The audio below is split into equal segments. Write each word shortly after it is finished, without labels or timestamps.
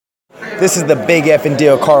This is the Big F and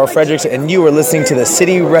Deal, Carl Fredericks, and you are listening to the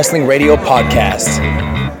City Wrestling Radio Podcast.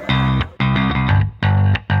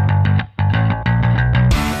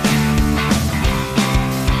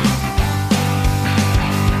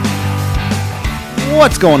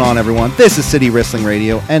 What's going on, everyone? This is City Wrestling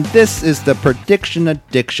Radio, and this is the Prediction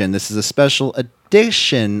Addiction. This is a special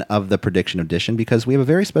edition of the Prediction Edition because we have a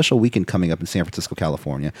very special weekend coming up in San Francisco,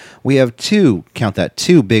 California. We have two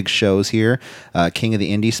big shows here. King of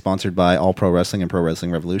the Indies, sponsored by All Pro Wrestling and Pro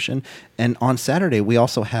Wrestling Revolution. And on Saturday, we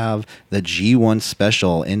also have the G1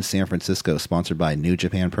 Special in San Francisco, sponsored by New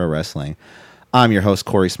Japan Pro Wrestling. I'm your host,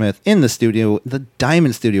 Corey Smith. In the studio, the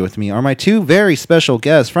Diamond Studio with me, are my two very special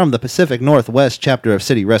guests from the Pacific Northwest chapter of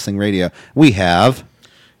City Wrestling Radio. We have...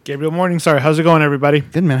 Gabriel Morningstar. How's it going, everybody?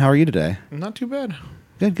 Good, man. How are you today? Not too bad.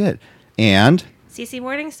 Good. And... CC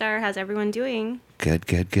Morningstar. How's everyone doing? Good.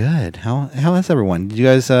 How is everyone? Did you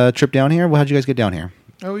guys trip down here? How'd you guys get down here?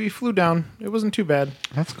 Oh, we flew down. It wasn't too bad.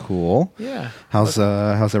 That's cool. Yeah. How's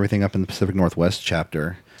everything up in the Pacific Northwest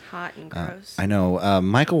chapter? Hot and gross. I know.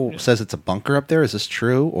 Michael says it's a bunker up there. Is this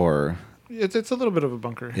true, or It's a little bit of a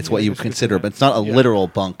bunker. it's what you consider, but it's not a literal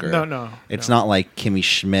bunker. No. It's not like Kimmy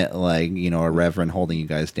Schmidt, a reverend holding you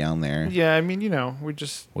guys down there. Yeah, I mean, we're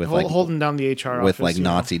just With, holding down the HR with office,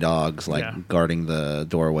 Nazi dogs guarding the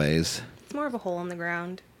doorways. It's more of a hole in the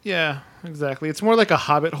ground. Yeah, exactly. It's more like a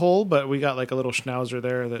hobbit hole, but we got like a little schnauzer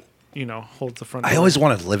there that holds the front door. I always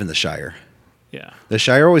wanted to live in the Shire. Yeah. The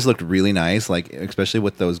Shire always looked really nice, especially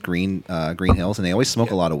with those green hills, and they always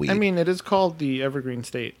smoke a lot of weed. I mean, it is called the Evergreen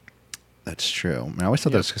State. That's true. I always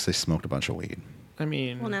thought that was because they smoked a bunch of weed. I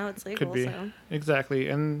mean, well, now it's legal. Could be. So. Exactly,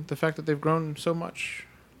 and the fact that they've grown so much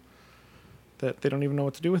that they don't even know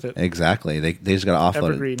what to do with it. Exactly. They just got to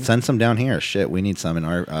offload Evergreen. it. Send some down here. Shit, we need some in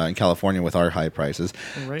our in California with our high prices.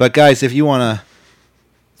 Right. But guys, if you want to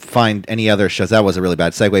find any other shows, that was a really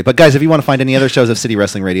bad segue. But guys, if you want to find any other shows of City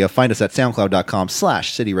Wrestling Radio, find us at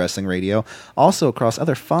soundcloud.com/City Wrestling Radio. Also across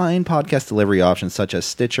other fine podcast delivery options such as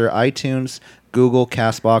Stitcher, iTunes, Google,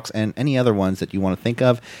 CastBox, and any other ones that you want to think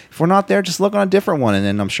of. If we're not there, just look on a different one, and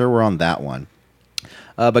then I'm sure we're on that one.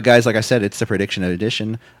 But guys, like I said, it's the Prediction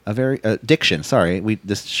Edition. Addiction. Sorry,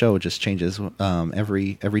 this show just changes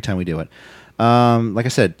every time we do it. Like I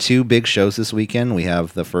said, two big shows this weekend. We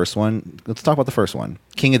have the first one. Let's talk about the first one.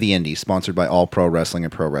 King of the Indies, sponsored by All Pro Wrestling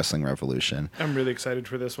and Pro Wrestling Revolution. I'm really excited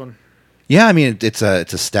for this one. Yeah, I mean, it's a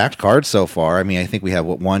stacked card so far. I mean, I think we have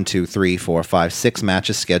 6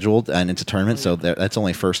 matches scheduled, and it's a tournament, so that's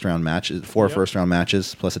only first-round matches, four first-round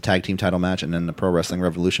matches, plus a tag team title match, and then the Pro Wrestling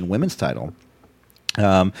Revolution women's title.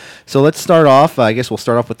 So let's start off. I guess we'll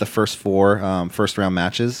start off with the first four first-round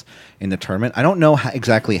matches in the tournament. I don't know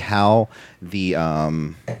exactly how the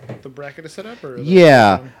bracket is set up.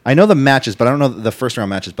 I know the matches, but I don't know the first-round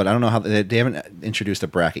matches. But I don't know how they haven't introduced a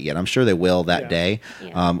bracket yet. I'm sure they will that day,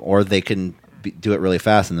 or they can do it really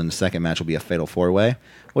fast, and then the second match will be a fatal four-way.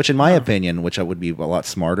 Which, in my opinion, would be a lot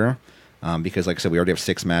smarter. Because, like I said, we already have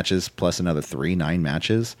 6 matches plus another 9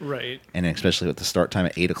 matches. Right. And especially with the start time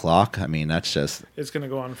at 8 o'clock, I mean, that's just... It's going to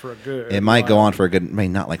go on for a good... It might go on for a good... I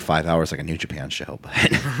mean, not like 5 hours like a New Japan show, but...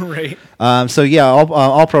 Right.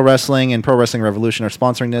 All Pro Wrestling and Pro Wrestling Revolution are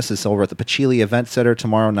sponsoring this. It's over at the Pachili Event Center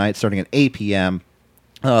tomorrow night starting at 8 p.m.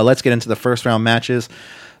 Let's get into the first round matches.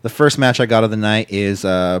 The first match I got of the night is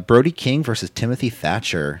Brody King versus Timothy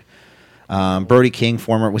Thatcher. Brody King,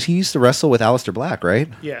 he used to wrestle with Aleister Black, right?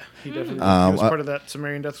 Yeah, he definitely he was part of that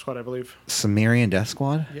Sumerian Death Squad, I believe. Sumerian Death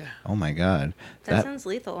Squad? Yeah. Oh my God. That sounds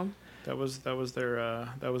lethal. That was their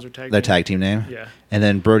tag. Their tag team name. Yeah. And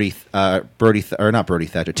then Timothy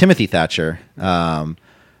Thatcher,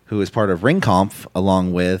 who is part of Ring Kampf,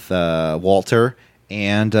 along with Walter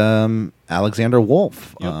and Alexander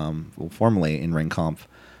Wolf, formerly in Ring Kampf,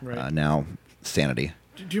 now Sanity.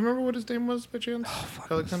 Do you remember what his name was by chance?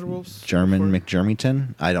 Alexander Wolf's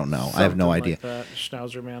McJermington? I don't know. I have no idea. Like that.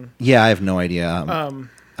 Schnauzer man. Yeah, I have no idea.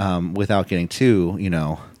 Without getting too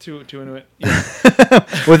into it. Yeah.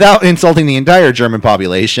 Without insulting the entire German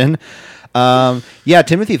population.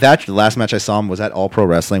 Timothy Thatcher, the last match I saw him was at All Pro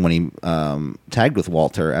Wrestling when he tagged with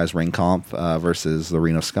Walter as Ring Kampf versus the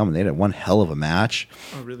Reno Scum. And they had one hell of a match.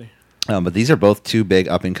 Oh, really? But these are both two big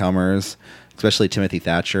up-and-comers. Especially Timothy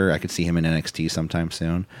Thatcher. I could see him in NXT sometime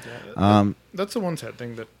soon. Yeah, that's the one sad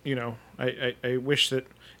thing that, I wish that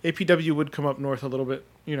APW would come up north a little bit,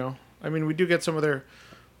 I mean, we do get some of the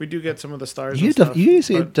stars. You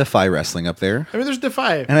see Defy Wrestling up there. I mean, there's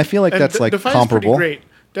Defy. And I feel like that's Defy's comparable. Pretty great,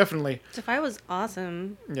 definitely. Defy was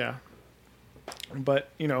awesome. Yeah.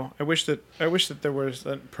 But, I wish that there was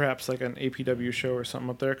perhaps like an APW show or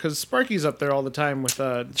something up there. Because Sparky's up there all the time with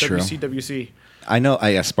WCWC. I know.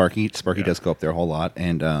 Sparky does go up there a whole lot,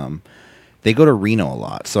 and they go to Reno a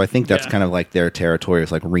lot. So I think that's Yeah. kind of like their territory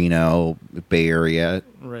is like Reno, Bay Area,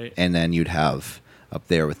 Right. and then you'd have up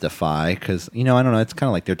there with Defy because I don't know. It's kind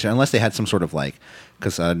of like unless they had some sort of like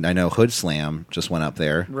because I know Hood Slam just went up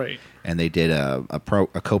there, Right. and they did a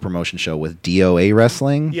co-promotion show with DOA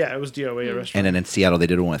Wrestling. Yeah, it was DOA restaurant. And then in Seattle, they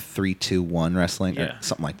did one with 321 Wrestling or Yeah.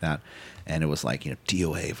 something like that. And it was like,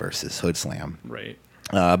 DOA versus Hood Slam. Right.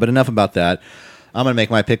 But enough about that. I'm going to make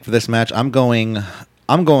my pick for this match. I'm going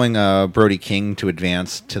Brody King to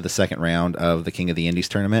advance to the second round of the King of the Indies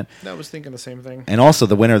tournament. I was thinking the same thing. And also,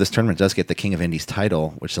 the winner of this tournament does get the King of Indies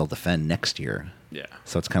title, which they'll defend next year. Yeah.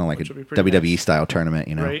 So it's kind of like Which a will be pretty WWE nice. style tournament,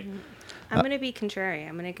 Right. I'm going to be contrary.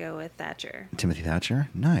 I'm going to go with Thatcher. Timothy Thatcher,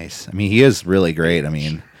 nice. I mean, he is really great. I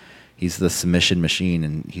mean, he's the submission machine,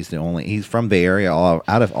 and he's from Bay Area, out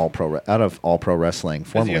of All Pro Wrestling, Is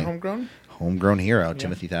he formerly a homegrown? homegrown hero,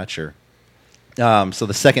 Timothy Thatcher. So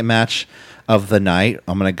the second match of the night,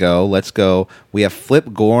 I'm gonna go. Let's go. We have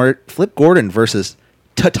Flip Gordon versus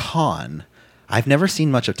Titan. I've never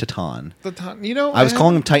seen much of Titan. I was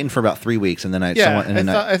calling him Titan for about 3 weeks, and then I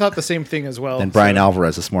thought the same thing as well. then Brian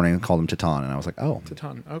Alvarez this morning called him Titan, and I was like, oh,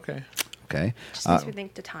 Titan. Okay. okay. Just makes me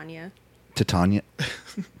think Titania. Titania,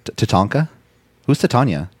 Tatanka, who's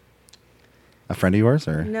Titania? A friend of yours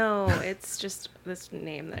or No, it's just this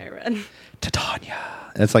name that I read. Titania?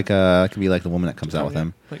 It's like it could be like the woman that comes out with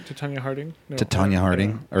him. Like Titania Harding? No, Titania I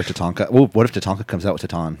Harding don't know. or Tatanka. Well, what if Tatanka comes out with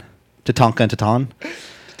Titan? Tatanka and Titan.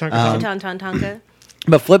 Tatanka. Tonka.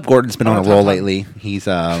 But Flip Gordon's been on a Oh, roll Titan. lately. He's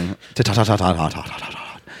Flip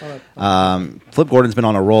Gordon's been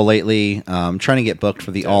on a roll lately. Trying to get booked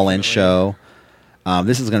for the All In show.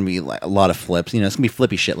 This is going to be like a lot of flips. It's going to be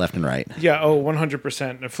flippy shit left and right. Yeah,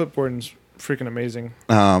 100%. Flip Gordon's freaking amazing.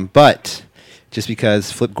 But just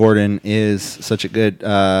because Flip Gordon is such a good,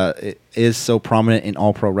 is so prominent in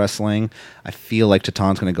All Pro Wrestling, I feel like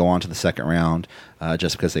Titan's going to go on to the second round,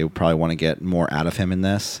 just because they probably want to get more out of him in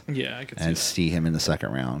this Yeah, I could see and that. see him in the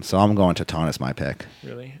second round. So I'm going Titan as my pick.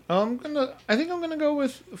 Really? I think I'm gonna go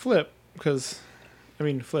with Flip because,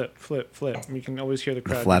 Flip. You can always hear the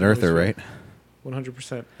crowd. Flat Earther, right?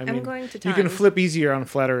 100%. I'm going to You can Titan. flip easier on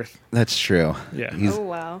Flat Earth. That's true. Yeah. He's Oh,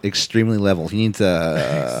 wow. extremely level. He needs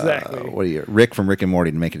Exactly. Rick from Rick and Morty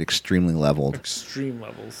to make it extremely leveled. Extreme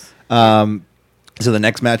levels. So the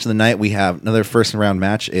next match of the night, we have another first round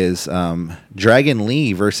match is Dragon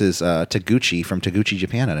Lee versus Taguchi from Taguchi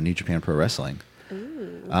Japan at a New Japan Pro Wrestling.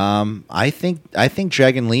 I think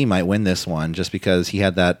Dragon Lee might win this one just because he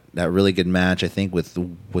had that really good match. I think was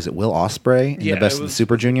it Will Ospreay in Yeah, the Best it of the was-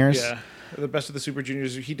 Super Juniors. Yeah. The Best of the Super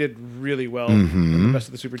Juniors. He did really well in the Best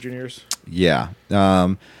of the Super Juniors. Yeah.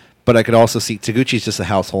 But I could also see Taguchi's just a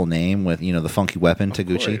household name with the Funky Weapon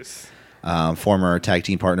Taguchi, Course. former tag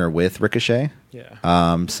team partner with Ricochet.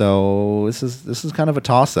 Yeah. So this is kind of a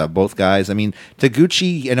toss up. Both guys. I mean,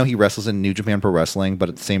 Taguchi, I know he wrestles in New Japan Pro Wrestling, but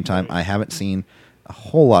at the same time, I haven't seen a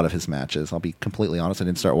whole lot of his matches. I'll be completely honest. I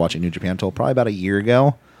didn't start watching New Japan until probably about a year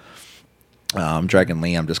ago. Dragon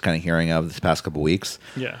Lee, I'm just kind of hearing of this past couple weeks.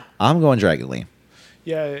 Yeah. I'm going Dragon Lee.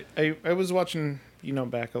 Yeah, I was watching,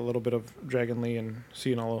 back a little bit of Dragon Lee and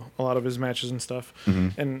seeing a lot of his matches and stuff.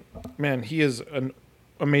 And man, he is an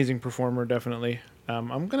amazing performer, definitely.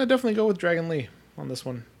 I'm gonna definitely go with Dragon Lee on this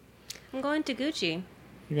one. I'm going to Gucci.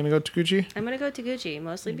 You're gonna go Taguchi? I'm going to go to Gucci,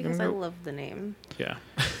 mostly because I gonna go- love the name. Yeah.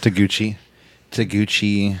 Taguchi,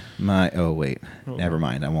 oh wait, never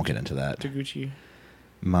mind. I won't get into that. Taguchi.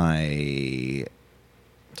 My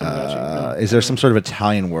Tamagotchi. No. is there some sort of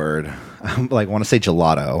Italian word? Like want to say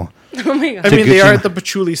gelato. Oh my god. I mean, they Taguchi- are at the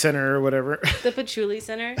Patchouli Center or whatever. The Patchouli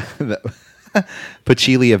Center.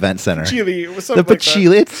 Pachili Event Center. Chile. What's The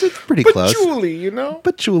Pachili. It's pretty close.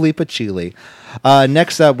 Patchouli, Pachuli.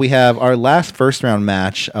 Next up, we have our last first round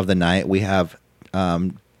match of the night. We have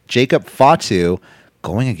Jacob Fatu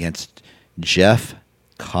going against Jeff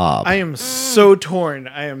Cobb. I am so torn.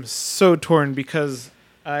 Because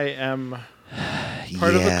I am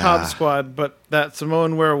part of the Cobb squad, but that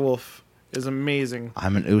Samoan werewolf is amazing.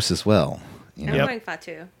 I'm an Oos as well. You know? I'm Yep. going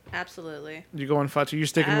Fatu. Absolutely. You going Fatu? You're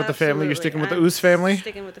sticking with the family? You're Absolutely. sticking with the I'm Oos family?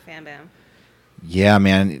 Sticking with the fam bam. Yeah,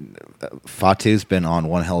 man. Fatu's been on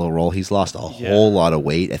one hell of a roll. He's lost a whole lot of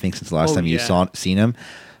weight, I think, since the last Oh, time you yeah. seen him.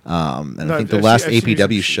 And No, I think the I've last seen- I've seen APW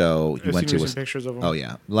recent- show you I've went seen to recent was pictures of him. Oh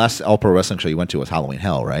yeah, the last All Pro Wrestling show you went to was Halloween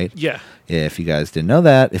Hell, right? Yeah. If you guys didn't know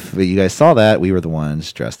that, if you guys saw that, we were the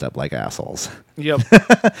ones dressed up like assholes. Yep.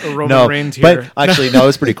 A Roman Reigns here. but actually, no, it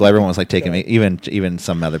was pretty cool. Everyone was like taking even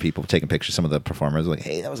some other people taking pictures. Some of the performers were like,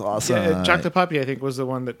 "Hey, that was awesome." Yeah, Jack the Puppy, I think, was the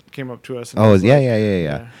one that came up to us. And Oh, was yeah, like-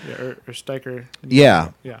 yeah. Or Steiker. Yeah.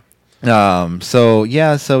 Yeah. So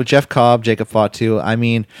Jeff Cobb, Jacob Fatu. I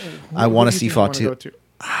mean, I Who want do to you see think you wanna Fatu. go to?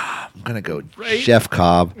 I'm gonna go Right? Jeff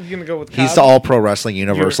Cobb. You're gonna go with He's Cobb? the All Pro Wrestling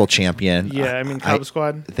Universal Champion. Yeah, I mean Cobb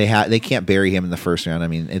Squad. They can't bury him in the first round. I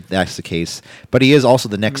mean, if that's the case. But he is also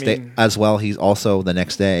the next day as well. He's also the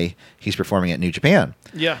next day. He's performing at New Japan.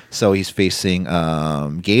 Yeah. So he's facing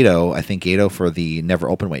Gato. I think Gato for the Never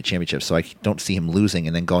Openweight Championship. So I don't see him losing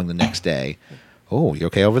and then going the next day. Oh, you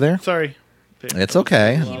okay over there? Sorry. It's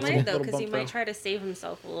okay. He Little might though, because he bump, might though. try to save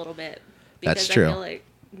himself a little bit. That's Because true. I feel like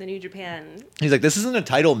the New Japan. He's like, this isn't a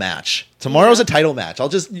title match. Tomorrow's a title match. I'll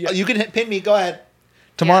just you can pin me. Go ahead.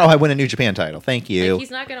 Tomorrow I win a New Japan title. Thank you. Like,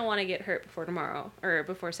 he's not gonna want to get hurt before tomorrow or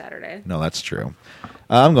before Saturday. No, that's true.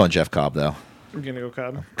 I'm going Jeff Cobb though. I'm gonna go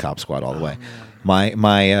Cobb. Cobb Squad all the way.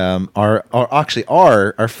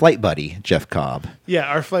 Our flight buddy Jeff Cobb Yeah,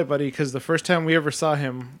 our flight buddy. Because the first time we ever saw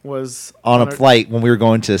him was on a our- flight when we were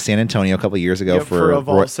going to San Antonio a couple of years ago Yep, for Roy-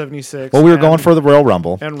 Evolve 76. Well, we were and- going for the Royal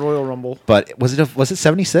Rumble, and Royal Rumble. but was it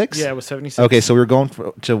 76? Yeah, it was 76. Okay, so we were going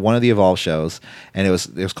to one of the Evolve shows, and it was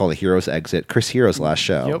called the Heroes Exit. Chris Hero's last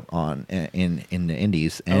show Yep. on in the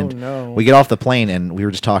Indies, and no. we get off the plane, and we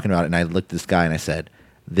were just talking about it, and I looked at this guy, and I said,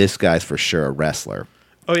 "This guy's for sure a wrestler."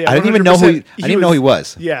 Oh yeah, I didn't even know who 100%. I didn't even know who he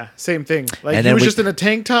was. Yeah, same thing. Like And he then was we- just in a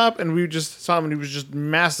tank top, and we just saw him, and he was just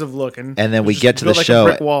massive looking. And then He we was get just to the built like a show.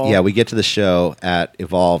 brick wall. Yeah, we get to the show at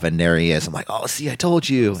Evolve, and there he is. I'm like, "Oh, see, I told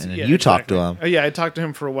you." And then Yeah, you talked to exactly. him. Yeah, I talked to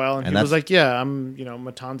him for a while, and he that's- was like, "Yeah, I'm,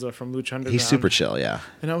 Matanza from Lucha Underground." He's super chill. Yeah.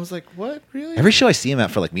 And I was like, "What? Really?" Every show I see him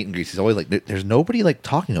at for like meet and greets, he's always like, "There's nobody like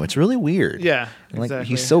talking to him." It's really weird. Yeah, And, like exactly.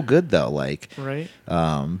 he's so good though. Like, right.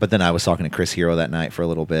 but then I was talking to Chris Hero that night for a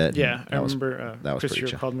little bit. Yeah, and I remember that was Chris pretty here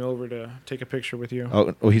chill. called me over to take a picture with you.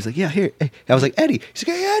 Oh, he's like, "Yeah, here." Hey. I was like, "Eddie." He's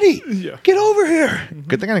like, "Hey, Eddie, Yeah. get over here."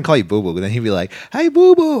 Good thing I didn't call you Boo Boo. But then he'd be like, "Hey,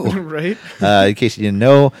 Boo Boo." right? In case you didn't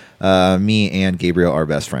know, me and Gabriel are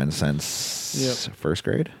best friends since first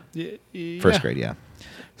grade. Yeah. First grade, yeah.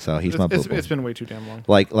 So he's my Boo Boo. It's been way too damn long.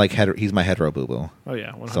 He's my hetero Boo Boo. Oh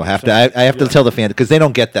yeah. 100%. So I have to tell the fans because they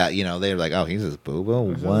don't get that. They're like, "Oh, he's his Boo Boo."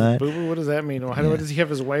 What? Boo boo? What does that mean? Well, how does he have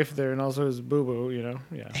his wife there and also his boo boo?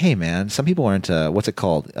 Yeah. Hey, man, some people are into what's it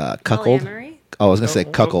called? Cuckold. Polyamory. Oh, I was gonna say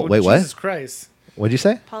cuckold. Wait, what? Jesus Christ. What'd you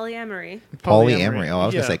say? Polyamory. Polyamory. Oh, I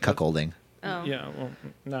was Yeah, gonna say cuckolding. Oh. Yeah. Well,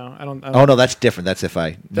 no, I don't. Oh no, that's different. That's if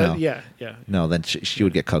I no. Yeah. No, then she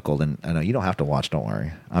would get cuckolded, and I know you don't have to watch. Don't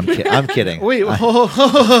worry. I'm kidding. Wait.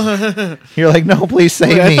 You're like, no, please save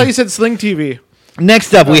Wait, I me. thought you said Sling TV.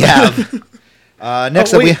 Next up, we have.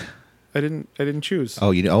 Next Oh, up, we. wait. I didn't choose.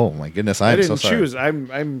 Oh, you. Oh my goodness, I I'm so didn't sorry.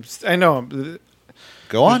 choose. I know.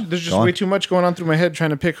 Go on. There's just Go on. way too much going on through my head trying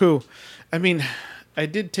to pick who. I mean, I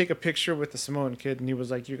did take a picture with the Samoan kid, and he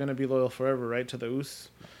was like, "You're gonna be loyal forever, right, to the Oos?"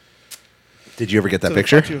 Did you ever get that To the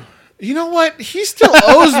picture? tattoo. You know what? He still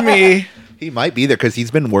owes me, He might be there because he's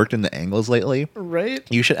been worked in the angles lately. right?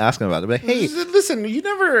 You should ask him about it. But hey, Listen, you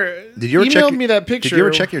never did you ever emailed check me that picture. Did you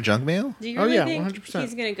ever check your junk mail? Do you Oh, really yeah, think 100%.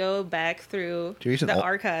 he's gonna go back through Do you use an the ol-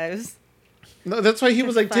 archives? No, that's why he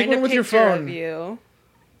was like, "Take Find a one with your picture of phone." you.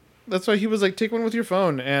 That's why he was like, "Take one with your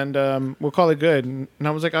phone, and we'll call it good." And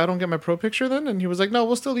I was like, "I don't get my pro picture then," and he was like, "No,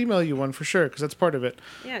 we'll still email you one for sure because that's part of it."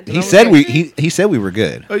 Yeah. He said he said we were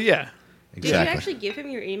good. Oh yeah, Did you actually give him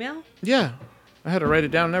your email? yeah. I had to write it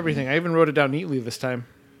down and everything. I even wrote it down neatly this time.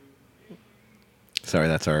 Sorry,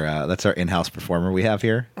 that's our in-house performer we have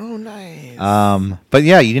here. Oh, nice. But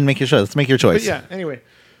yeah, you didn't make your choice. Let's make your choice. But yeah, anyway,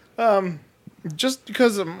 just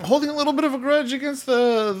because I'm holding a little bit of a grudge against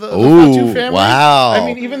the Fatu Ooh, family. wow. I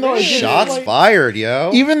mean, even though I didn't Shots fly- fired, yo.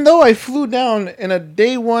 even though I flew down in a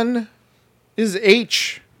day one is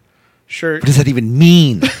H shirt, What does that even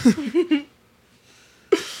mean?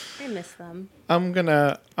 I miss them. I'm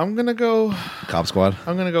gonna go Cobb Squad.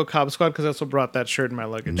 Cobb Squad because I also brought that shirt in my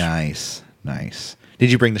luggage. Nice.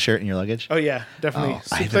 Did you bring the shirt in your luggage? Oh yeah, definitely. Oh,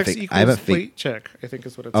 I haven't Suplex fig- I equals haven't fig- plate check. I think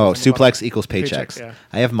is what it says. Oh, on the bottom. suplex equals paychecks. Yeah.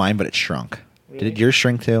 I have mine, but it shrunk. Really? Did yours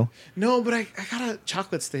shrink too? No, but I got a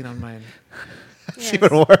chocolate stain on mine. Yes. Even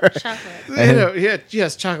worse. Chocolate.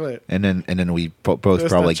 Yes, chocolate. And then we both That's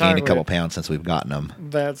probably not gained a chocolate. couple pounds since we've gotten them.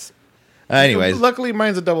 That's Anyways, luckily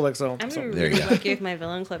mine's a double XL. I'm gonna so- be There you really go. lucky if my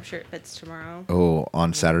Villain Club shirt fits tomorrow. oh,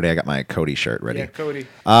 on Saturday I got my Cody shirt ready. Yeah, Cody.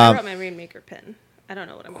 I brought my Rainmaker pin. I don't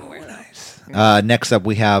know what I'm gonna wear though. Next up,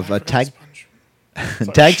 we have a tag Sponge.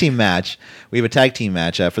 tag team match. We have a tag team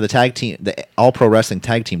match for the tag team, the All Pro Wrestling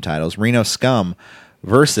tag team titles. Reno Scum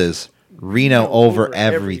versus Reno over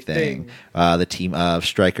everything. The team of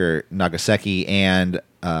Striker Nagasaki and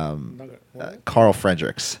Carl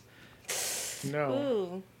Fredericks. No.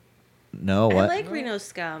 Ooh. No, what? I like Reno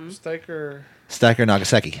Scum. Stryker. Striker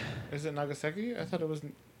Nagasaki. Is it Nagasaki? I thought it was.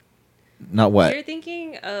 Not what? You're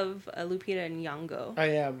thinking of Lupita Nyong'o. I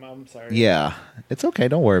am. I'm sorry. Yeah, it's okay.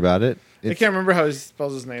 Don't worry about it. I It's, can't remember how he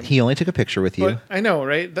spells his name. he only took a picture with you. But I know,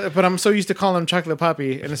 right? But I'm so used to calling him Chocolate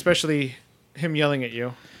Poppy, and especially him yelling at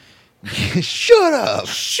you. Shut up!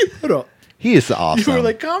 Shut up. He is awesome. You were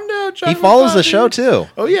like, calm down, he Chocolate follows the Poppy." show too.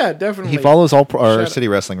 Oh yeah, definitely. He follows all Shout- City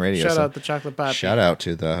Wrestling Radio. Shout so- out to Chocolate Poppy. Shout out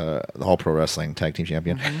to the All Pro Wrestling Tag Team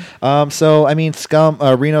Champion. Mm-hmm. So I mean,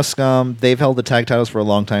 Reno Scum, they've held the tag titles for a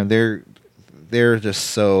long time. They're just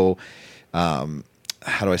so,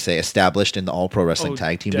 how do I say, established in the All Pro Wrestling Oh,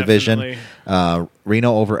 Tag Team definitely. division.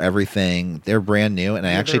 Reno over everything. They're brand new, and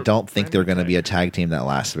I Yeah, actually they're don't think brand they're new going to tag. be a tag team that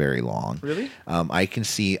lasts very long. Really?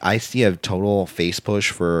 I see a total face push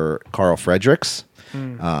for Carl Fredericks,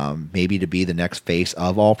 Hmm. maybe to be the next face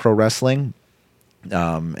of All Pro Wrestling.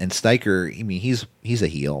 And Steicher, I mean, he's a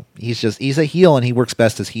heel. He's a heel, and he works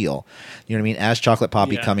best as heel. You know what I mean? As Chocolate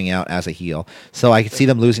Poppy Yeah. coming out as a heel, so I could see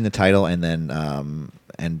them losing the title, and then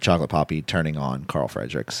and Chocolate Poppy turning on Carl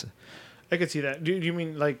Fredericks. I could see that. Do you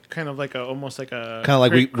mean like kind of like almost like a Kind of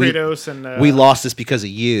like we Kratos and we lost this because of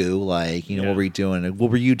you. Like, you know, Yeah. what were you doing?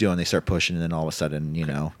 What were you doing? They start pushing, and then all of a sudden, you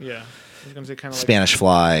know, Yeah, I was gonna say kind of Spanish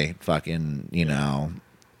Fly, fucking, you know,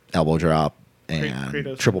 elbow drop like and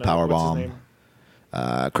Kratos triple and, power what's his bomb. name?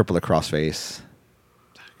 Crippler crossface.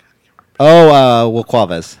 Oh, Will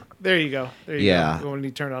Quavez. There you go. There you Yeah. go. When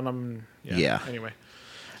he turned on him. Yeah. Anyway.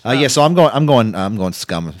 Yeah, so I'm going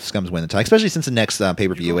Scum. Scum's winning the title, especially since the next pay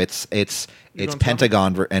per view. You It's going Scum?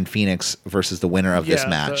 Pentagon and Phoenix versus the winner of this Yeah,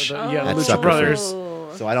 match. the Oh. Lucha Sucker Brothers.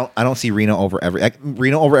 So I don't see Reno over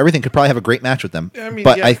Reno over everything could probably have a great match with them. I mean,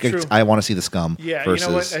 but yeah, I true. I want to see the Scum Yeah, versus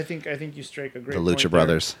you know what? I think you strike a great the point Lucha there.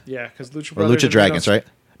 Brothers. Yeah, because Lucha or Brothers Lucha and Dragons, Reno- right?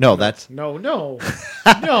 No, that's No, no.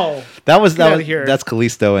 that was Get that outta was here. that's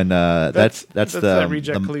Kalisto and that's that the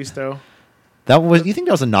reject the- Kalisto. that was. You think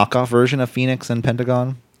that was a knockoff version of Phoenix and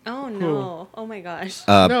Pentagon? Oh no! Oh my gosh!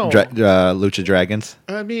 No. Lucha Dragons.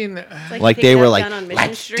 I mean, It's like picking they were up like, down on Mission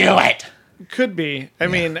let's Street. do it. could be. I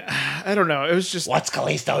mean, I don't know. It was just. What's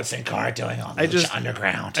Kalisto Sin Cara doing on I Lucha just-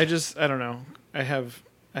 Underground? I don't know. I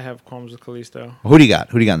have qualms with Kalisto. Who do you got?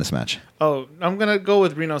 Who do you got in this match? Oh, I'm gonna go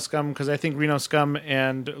with Reno Scum because I think Reno Scum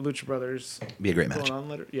and Lucha Brothers Be a great match. going on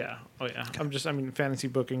later. Yeah. Oh yeah. I mean, fantasy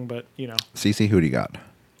booking, but you know. CC, who do you got?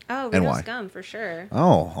 Oh, And Reno why? Scum for sure.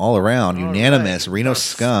 Oh, all around, unanimous. right. Reno The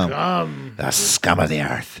Scum. The scum of the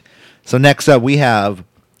earth. So next up, we have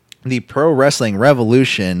the Pro Wrestling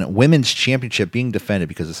Revolution Women's Championship being defended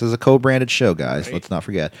because this is a co-branded show, guys. Right. Let's not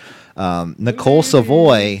forget. Nicole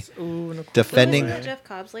Savoy Ooh, Nicole defending. Is Savoy. that Jeff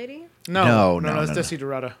Cobb's lady? No, No, it's no. Desi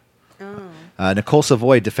Dorada. Oh. Nicole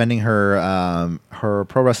Savoy defending her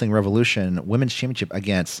Pro Wrestling Revolution Women's Championship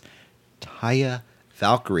against Taya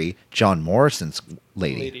Valkyrie, John Morrison's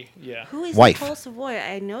lady. Yeah. Who is Wife. Nicole Savoy?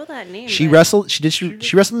 I know that name. She but wrestled. She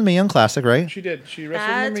wrestled in the Mae Young Classic, right? She did. She wrestled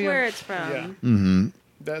That's in the where Young- it's from. Yeah. Mm-hmm.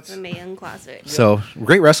 That's The Mae Young Classic. So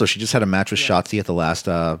great wrestler. She just had a match with Yeah. Shotzi at the last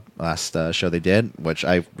show they did, which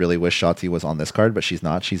I really wish Shotzi was on this card, but she's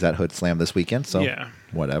not. She's at Hood Slam this weekend, so Yeah.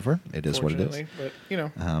 whatever. It is what it is. fortunately, but you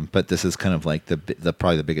know. But this is kind of like the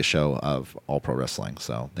probably the biggest show of all pro wrestling,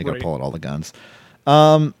 so they got to Right. pull out all the guns.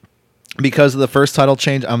 Because of the first title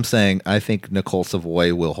change, I'm saying I think Nicole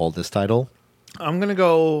Savoy will hold this title. I'm gonna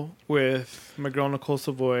go with my girl Nicole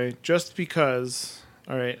Savoy just because.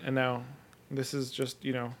 All right, and now this is just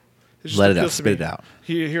this just Let it out, appeals to spit me. it out.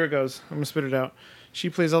 Here it goes. I'm gonna spit it out. She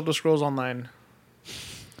plays Elder Scrolls Online.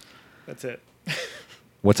 That's it.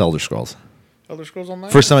 What's Elder Scrolls? Elder Scrolls Online.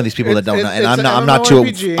 For some of these people that don't know, and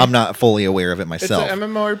I'm not fully aware of it It's myself. an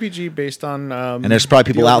MMORPG based on. And there's probably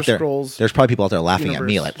people the out Elder there. Scrolls There's probably people out there laughing at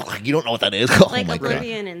me universe. like, you don't know what that is. Oh Like my god.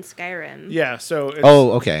 Oblivion and Skyrim. Yeah, so it's,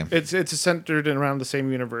 Oh, okay. It's centered around the same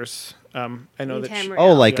universe. I know In that. Tamriel.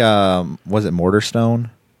 Oh, like Yeah. was it Mortarstone?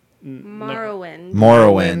 Morrowind.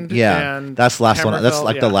 Morrowind. Yeah, and that's the last one. That's Hammerfell,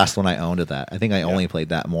 like the yeah. last one I owned of that. I think I only played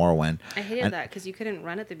that Morrowind. I hated And- that because you couldn't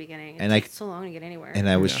run at the beginning. It and I- took so long to get anywhere. And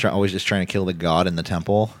I was Yeah. always just trying to kill the god in the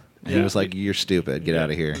temple. And he Yeah. was like, "You're stupid. Get Yeah,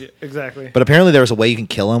 out of here." yeah, exactly. But apparently there was a way you can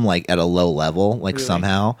kill him like at a low level, like Really?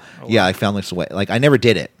 somehow. Oh, Yeah, wow. I found this way. Like I never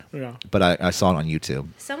did it, yeah. but I saw it on YouTube.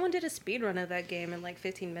 Someone did a speed run of that game in like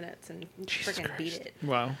 15 minutes and freaking beat it.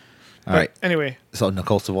 Wow. All But right. Anyway, So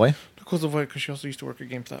Nicole Savoy. Nicole Savoy because she also used to work at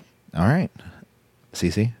GameStop. All right.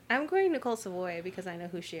 Cece. I'm going Nicole Savoy because I know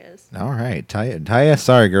who she is. All right. Taya.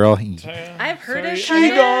 Sorry, girl. I've heard of Sorry,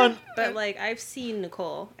 Taya, gone. but like I've seen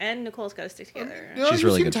Nicole, and Nicole's got to stick together. You know, She's you've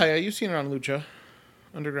really seen good. Taya. You've seen her on Lucha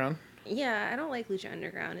Underground. Yeah, I don't like Lucha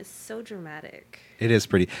Underground. It's so dramatic. It is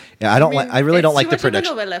pretty. Yeah, I don't like. I really don't like the It's too much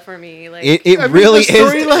production. of a novella for me. Like It I mean, really the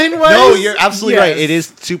is. storyline-wise, No, you're absolutely right. yes. It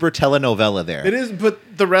is super telenovela there. It is, but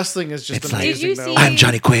the wrestling is just It's like, amazing. Did you though. see- I'm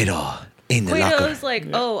Johnny Cueto. In the locker. Cueto's like,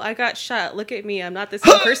 oh, I got shot. Look at me. I'm not the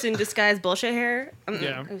same person disguised bullshit hair.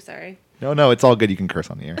 Yeah. Oh, sorry. No, it's all good. You can curse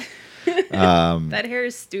on the air. That hair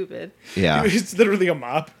is stupid. Yeah. It's literally a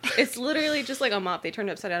mop. It's literally just like a mop they turned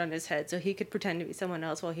upside down on his head so he could pretend to be someone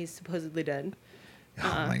else while he's supposedly dead.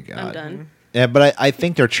 Oh my god. I'm done. Yeah, but I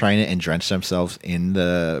think they're trying to entrench themselves in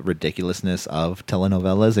the ridiculousness of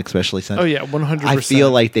telenovelas, especially since. Oh yeah, 100%. I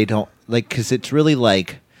feel like they don't like because it's really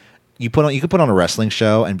like you could put on a wrestling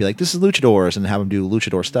show and be like, this is luchadors and have them do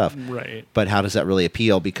luchador stuff. Right. But how does that really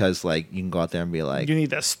appeal? Because like you can go out there and be like, You need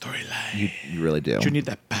that storyline. you really do. You need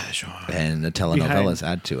that passion. And the telenovelas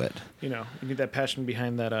add to it. You need that passion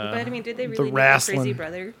behind that. But I mean, did they the really make the wrestling crazy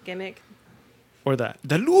brother gimmick? or that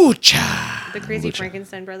the lucha? The crazy Lucha.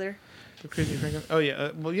 Frankenstein brother? The crazy Franken. Oh yeah.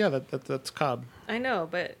 Well yeah. That's Cobb. I know,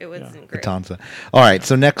 but it wasn't great. Katanza. All right,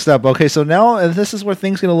 so next up. Okay, so now this is where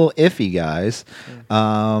things get a little iffy, guys.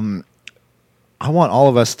 I want all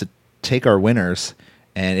of us to take our winners,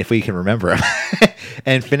 and if we can remember them,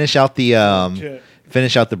 and finish out the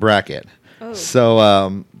bracket. Oh. So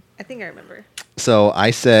I think I remember. so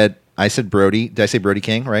I said Brody. Did I say Brody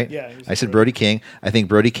King? Right? Yeah, you I said said Brody King. I think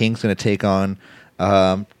Brody King's going to take on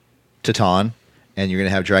Titan, and you're going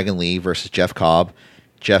to have Dragon Lee versus Jeff Cobb.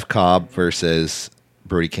 Jeff Cobb versus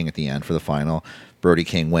Brody King at the end for the final. Brody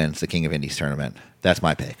King wins the King of Indies tournament. That's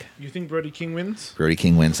my pick. You think Brody King wins? Brody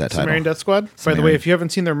King wins that title. Sumerian Death Squad. By the Sumerian. way, if you haven't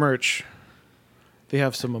seen their merch, they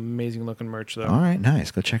have some amazing looking merch though. All right,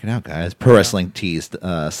 nice. Go check it out, guys. Pro Wrestling Tees /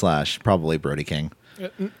 probably Brody King.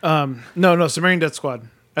 No, Sumerian Death Squad.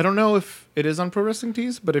 I don't know if it is on Pro Wrestling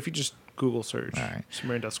Tees, but if you just Google search All right.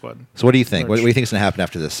 Sumerian Death Squad. So what do you think? What Merch. do you think is going to happen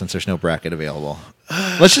after this since there's no bracket available?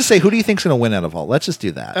 Let's just say, who do you think's going to win out of all? Let's just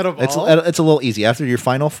do that. Out of it's, all? It's a little easy. After your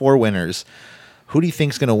final 4 winners, who do you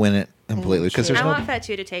think's going to win it completely? Because there's I no... want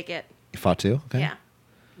Fatu to take it. Fatu? Okay. Yeah.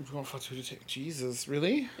 Jesus,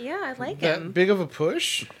 really? Yeah, I like That him. big of a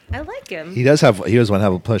push? I like him. He does want to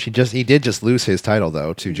have a push. He did just lose his title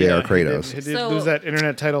though to JR Yeah, Kratos. He did So- lose that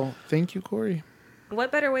internet title. Thank you, Corey.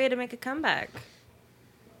 What better way to make a comeback?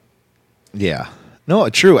 Yeah. No,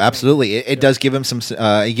 true, absolutely. It does give him some.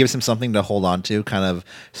 It gives him something to hold on to, kind of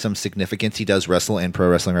some significance. He does wrestle in Pro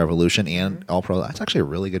Wrestling Revolution and All Pro. That's actually a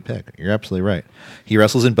really good pick. You're absolutely right. He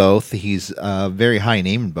wrestles in both. He's very high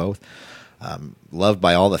name in both. Loved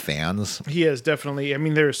by all the fans. He is definitely. I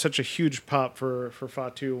mean, there's such a huge pop for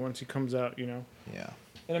Fatu once he comes out. Yeah.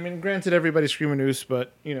 And I mean, granted, everybody's screaming Oos,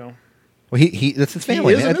 but Well, he that's his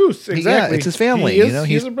family. He is man. an Oos, exactly. Yeah, it's his family. He is, he's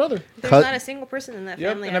he's a brother. There's Cou- not a single person in that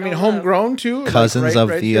Yep, family. and I mean, don't love. homegrown too. like, cousins right- of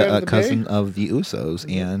right the there out of cousin Bay. of the Usos,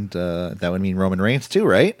 and that would mean Roman Reigns too,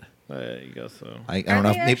 right? I guess so. I Are don't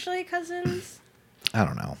know. they If actually cousins? I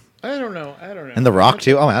don't know. I don't know. And The Rock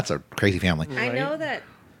too. Oh, that's a crazy family. I know Right. that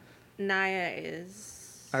Naya is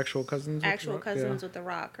Actual cousins. with actual The Rock? cousins Yeah. with The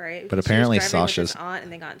Rock, right? But Because she was apparently driving with his Sasha's- aunt,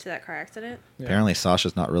 and they got into that car accident. Yeah. Apparently,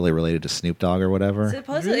 Sasha's not really related to Snoop Dogg or whatever.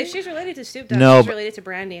 Supposedly, if she's related to Snoop Dogg, No, she's but- related to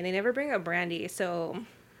Brandy, and they never bring up Brandy, so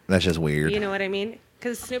That's just weird. you know what I mean?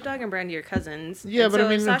 Because Snoop Dogg and Brandy are cousins. Yeah, and but so I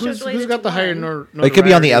mean, Sasha was who's related got to the higher one. It could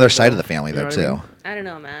be on the notoriety other though? side of the family You though know what I too. mean? I don't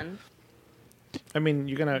know, man. I mean,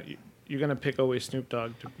 you're gonna pick always Snoop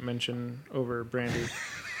Dogg to mention over Brandy,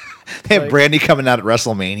 They have Like- Brandy coming out at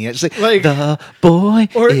WrestleMania. It's Like- the boy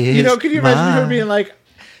or is could you imagine her mine. being like,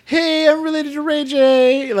 "Hey, I'm related to Ray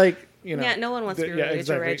J," like Yeah, no one wants to be related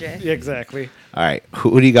to Ray J. Yeah, exactly. All right,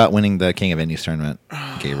 who do you got winning the King of Indies tournament?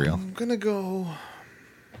 Gabriel. I'm gonna go.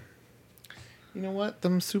 You know what?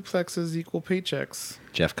 Them suplexes equal paychecks.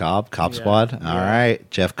 Jeff Cobb, Yeah, Squad. All yeah. right,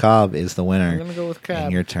 Jeff Cobb is the winner. I'm gonna go with Cobb.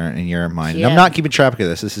 In your turn, in your mind. And Yeah. I'm not keeping track of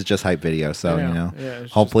this. This is just hype video, so I you know. know. Yeah,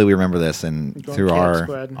 it's Hopefully, we remember this and Going through Cab our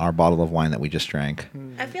Squad. our bottle of wine that we just drank.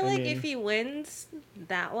 I feel I like mean- if he wins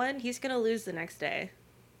that one, he's gonna lose the next day.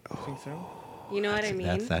 Think so? You know what I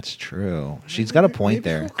mean? That's true. She's got a point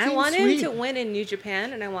there. I Clean want sweep. him to win in New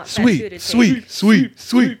Japan, and I want Fatu to take. Sweep.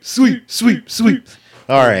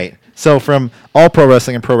 All right. So from All Pro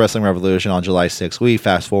Wrestling and Pro Wrestling Revolution on July 6th, we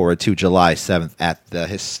fast forward to July 7th at the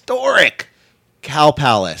historic Cow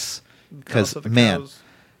Palace. Because, House of the man, Cows.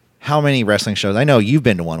 how many wrestling shows? I know you've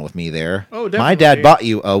been to one with me there. Oh, My dad definitely. bought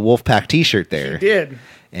you a Wolfpack T-shirt there. He did.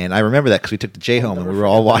 And I remember that because we took the J home and never we were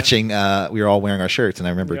all forget watching, we were all wearing our shirts. And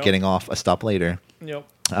I remember Yep. getting off a stop later. Yep.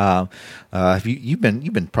 Have you've been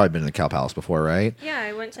probably been to the Cow Palace before, right? Yeah,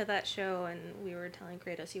 I went to that show, and we were telling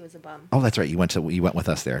Kratos he was a bum. Oh, that's right. You went with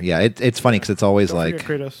us there. Yeah, it's funny because it's always Don't like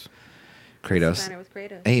forget Kratos. Kratos. Banner with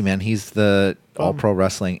Kratos. Hey man, he's the All Bum. Pro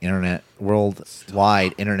Wrestling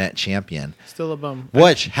worldwide internet champion. Still a bum.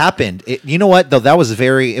 Which happened? You know what though? It was a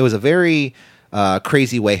very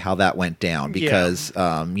crazy way how that went down because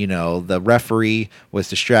you know the referee was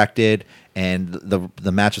distracted and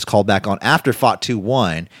the match was called back on after Fatu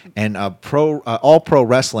won, and a All Pro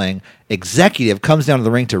Wrestling executive comes down to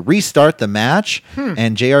the ring to restart the match,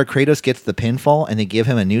 and JR Kratos gets the pinfall, and they give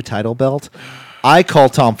him a new title belt. I call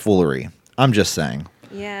tomfoolery. I'm just saying.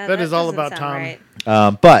 Yeah, That is all doesn't about sound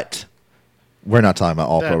Tom. right. But we're not talking about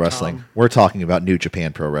All That Pro Wrestling. Tom. We're talking about New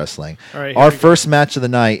Japan Pro Wrestling. All right, Our here we go. first match of the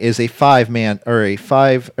night is a 10-man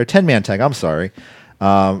tag. I'm sorry,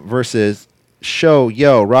 versus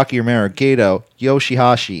Yo, Rocky Romero, Gato,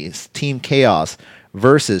 Yoshihashi, Team Chaos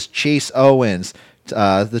versus Chase Owens,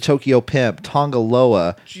 the Tokyo Pimp, Tonga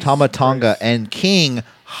Loa, Jesus Tama Tonga, Christ. and King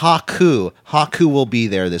Haku. Haku will be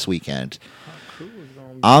there this weekend.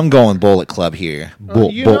 I'm going Bullet Club here.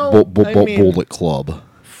 you know, I mean- Bullet Club.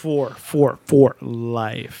 For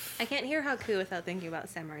life. I can't hear Haku without thinking about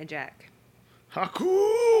Samurai Jack. Haku.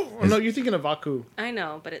 Oh, no, you're thinking of Haku. I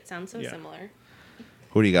know, but it sounds so Yeah. similar.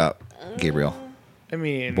 Who do you got, Gabriel? I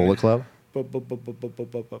mean, Bullet Club? Bullet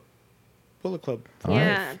Club. All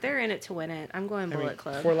Yeah, they're in it to win it. I'm going I mean, Bullet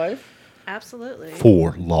Club. For life. Absolutely.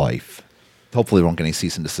 For life. Hopefully, we won't get any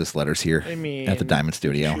cease and desist letters here I mean, at the Diamond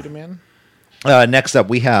Studio. Shoot a man. Next up,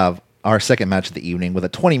 we have our second match of the evening with a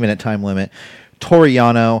 20-minute time limit.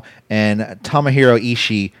 Toriano and Tomohiro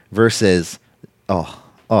Ishii versus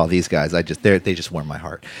these guys. They just warm my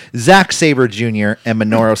heart. Zack Sabre Jr. and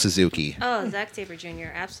Minoru Suzuki. Oh, Zack Sabre Jr.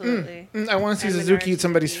 Absolutely. I want to see And Suzuki Minoru eat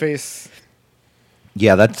somebody's Suzuki. face.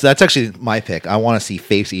 Yeah, that's actually my pick. I want to see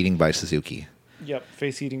face eating by Suzuki. Yep,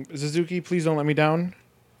 face eating. Suzuki, please don't let me down.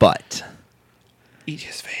 But Eat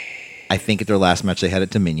his face. I think at their last match they had at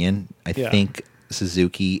Dominion, I Yeah. think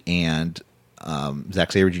Suzuki and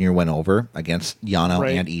Zack Sabre Jr. went over against Yano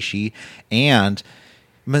Right. and Ishii, and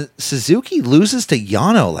Suzuki loses to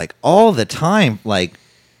Yano like all the time, like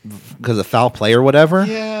because of foul play or whatever.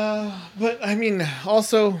 Yeah, but I mean,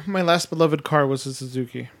 also, my last beloved car was a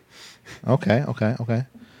Suzuki. Okay.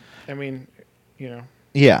 I mean, you know.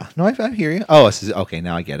 Yeah, no, I hear you. Oh, okay,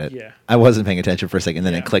 now I get it. Yeah. I wasn't paying attention for a second,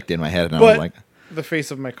 then Yeah. it clicked in my head, and I was But like, the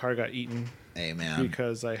face of my car got eaten "Hey, man."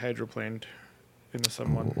 because I hydroplaned into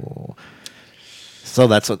someone. So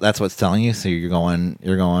that's what's telling you. So you're going I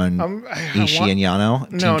Ishii want- and Yano,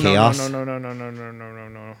 Team No, Chaos. No.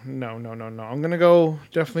 I'm gonna go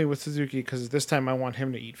definitely with Suzuki because this time I want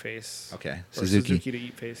him to eat face. Okay, Or Suzuki to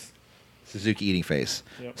eat face. Suzuki eating face.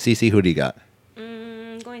 Yep. CC, who do you got?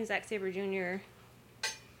 Going Zack Sabre Jr.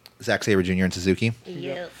 Zack Sabre Jr. and Suzuki.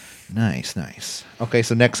 Yep. Nice. Okay,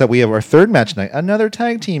 so next up we have our third match tonight, another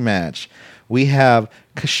tag team match. We have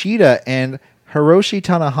Kushida and Hiroshi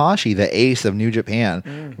Tanahashi, the ace of New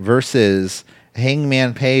Japan, versus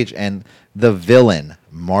Hangman Page and the villain,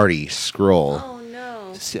 Marty Scurll. Oh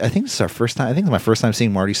no. I think this is our first time. I think it's my first time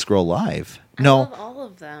seeing Marty Scurll live. I No. love all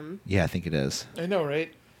of them. Yeah, I think it is. I know,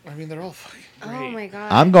 right? I mean, they're all fucking great. Oh my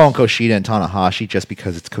god. I'm going Kushida and Tanahashi just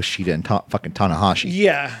because it's Kushida and fucking Tanahashi.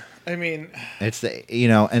 Yeah, I mean, It's the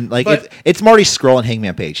and like But- it's Marty Scurll and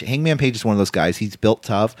Hangman Page. Hangman Page is one of those guys. He's built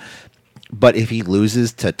tough, but if he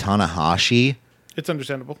loses to Tanahashi, it's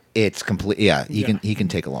understandable. it's complete. Yeah, Yeah. he can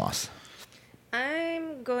take a loss.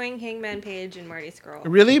 I'm going Hangman Page and Marty Scurll.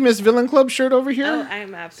 Really, Miss Villain Club shirt over here? Oh,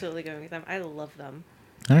 I'm absolutely going with them. I love them.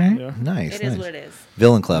 All right, Yeah. nice. It is nice. what it is.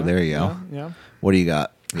 Villain Club. There you go. Yeah. What do you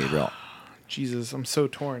got, Gabriel? Jesus, I'm so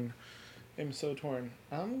torn. I'm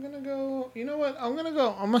gonna go. You know what? I'm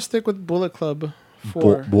gonna stick with Bullet Club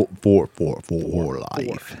for For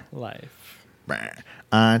life. life.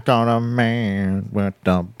 I thought a man with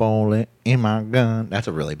a bullet in my gun. That's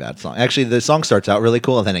a really bad song. Actually, the song starts out really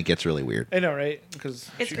cool, and then it gets really weird. I know, right? Because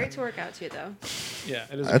It's great to work out to, though. Yeah,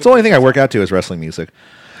 it is. That's the only thing I work out to is wrestling music.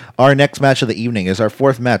 Our next match of the evening is our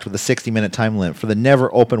fourth match with a 60-minute time limit for the Never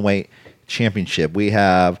Openweight Championship. We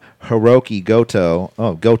have Hiroki Goto,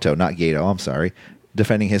 not Gato, I'm sorry,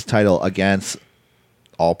 defending his title against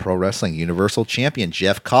All Pro Wrestling Universal Champion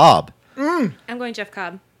Jeff Cobb. I'm going Jeff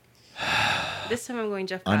Cobb. This time I'm going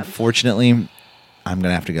Jeff Cobb. Unfortunately, I'm going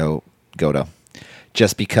to have to go Goto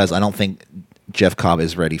just because I don't think Jeff Cobb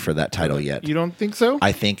is ready for that title yet. You don't think so?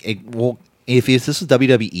 I think if this was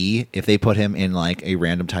WWE, if they put him in like a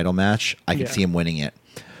random title match, I could Yeah. see him winning it.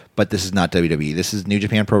 But this is not WWE. This is New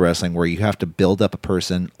Japan Pro Wrestling, where you have to build up a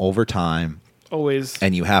person over time, Always.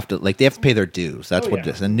 and you have to they have to pay their dues. That's what it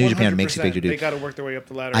is. And New Japan makes you pay your 100%. They dues. got to work their way up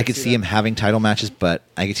the ladder. I could see him having title matches, but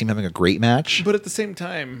I could see him having a great match. But at the same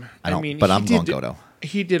time, I don't- mean, but he I'm going did- Goto.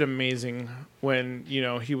 He did amazing when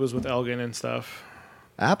he was with Elgin and stuff.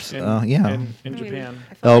 Absolutely, yeah. In I mean, Japan.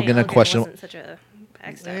 I felt like Elgin, a question- wasn't such a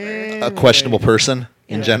backstabber. A questionable person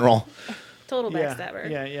in Yeah. general, Total Yeah, backstabber.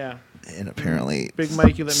 yeah. and apparently Big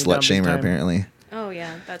Mike, you let me slut down big shamer. time. Apparently, Oh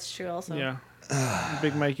yeah, that's true. Also. Yeah.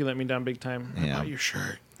 Big Mike, you let me down big time. Yeah. About your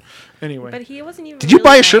shirt. Anyway. But he wasn't even. Did you really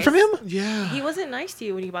buy a shirt nice. from him? Yeah. He wasn't nice to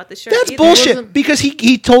you when you bought the shirt. That's either. bullshit. Because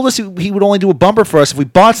he told us he would only do a bumper for us if we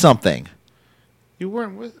bought something. You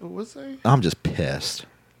weren't with, was I? I'm just pissed.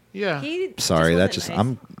 Yeah. He Sorry, wasn't that's just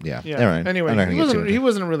nice. yeah. Yeah. All right. Anyway, I'm not gonna get too into he it.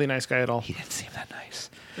 wasn't a really nice guy at all. He didn't seem that nice.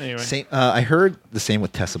 Anyway. Same. I heard the same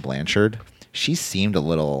with Tessa Blanchard. She seemed a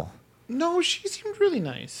little. No, she seemed really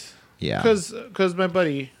nice. Yeah. Because my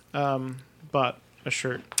buddy bought a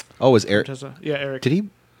shirt. Oh, was Eric? Tessa. Yeah, Eric. Did he?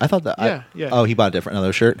 I thought that. Yeah. Oh, he bought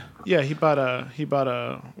another shirt. Yeah, he bought a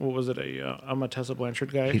what was it? I'm a Tessa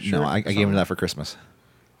Blanchard guy. shirt, No, I gave him that for Christmas.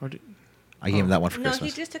 Or did, I gave him that one for No,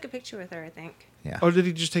 Christmas. he just took a picture with her, I think. Yeah. oh, did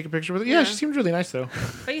he just take a picture with it? Yeah, Yeah. she seemed really nice though.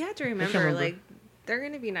 But you have to remember, remember. like, they're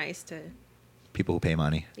gonna be nice to. People who pay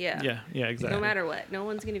money. Yeah. Yeah, exactly. No matter what, no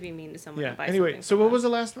one's gonna be mean to someone. Yeah. To buy Anyway, something so from what them. was the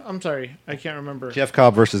last? I'm sorry, I can't remember. Jeff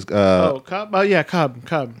Cobb versus Cobb. Oh yeah, Cobb.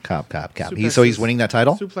 Cobb. Suplexes- So he's winning that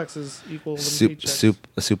title. Suplexes equal than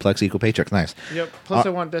Suplex equal paychecks. Nice. Yep. Plus, I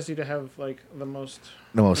want Desi to have like the most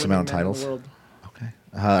amount of winning men in titles. the world. Okay.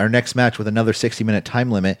 Our next match with another 60-minute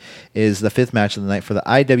time limit is the fifth match of the night for the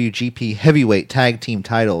IWGP Heavyweight Tag Team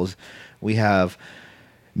titles. We have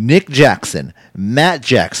Nick Jackson, Matt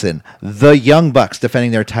Jackson, the Young Bucks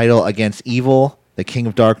defending their title against Evil, the King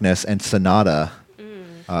of Darkness, and Sonata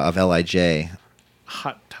of LIJ.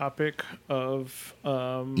 Hot topic of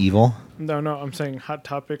Evil? no, I'm saying hot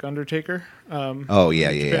topic Undertaker. Oh yeah,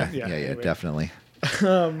 anyway. definitely.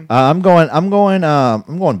 I'm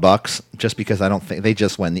going Bucks just because I don't think they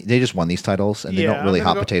just won these titles and they Yeah, don't really I'm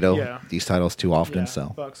hot gonna go- potato yeah. these titles too often. Yeah,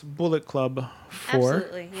 So Bucks Bullet Club 4.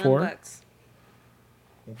 Absolutely, Young Four. Bucks.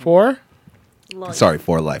 4. Lol. sorry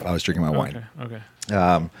for life. I was drinking my wine. Okay.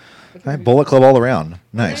 All right, Bullet Club all around.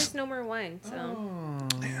 Nice. There's no more wine, so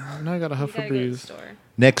Now I got a you huff gotta a go to the breeze. store.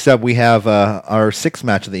 Next up, we have our sixth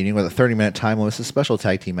match of the evening with a 30-minute time limit. This is a special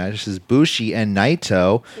tag team match. This is Bushi and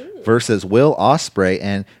Naito versus Will Ospreay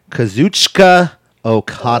and Kazuchika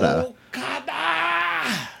Okada.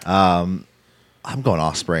 I'm going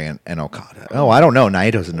Ospreay and Okada. Oh, I don't know.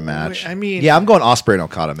 Naito's in the match. I mean- yeah, I'm going Ospreay and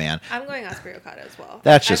Okada, man. I'm going Osprey Okada as well.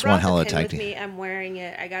 That's just I brought one hell of a the pin tag with team. Me. I'm wearing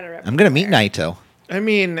it. I got it. I'm going to meet Naito. I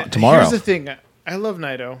mean, Tomorrow. Here's the thing. I love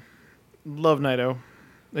Naito. Love Naito.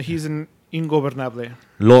 He's an ingobernable.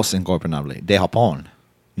 Los Ingobernables de Japón,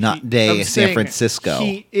 not de I'm San saying Francisco.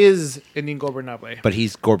 He is an ingobernable. But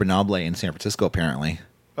he's Gorbernable in San Francisco, apparently.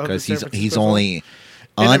 Oh, Because San he's Francisco? only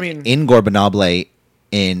And I mean- Ingobernable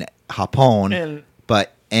in Japón, And-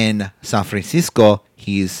 but in San Francisco,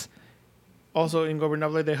 he's... Also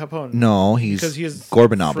ingobernable de Japón. No, he's Because he is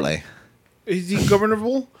Gorbernable. Is he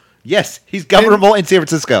governable? Yes, he's governable in San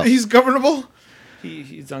Francisco. He's governable.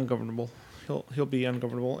 He's ungovernable. He'll be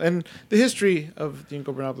ungovernable. And the history of the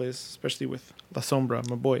ingobernables, especially with La Sombra,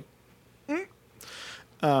 my boy.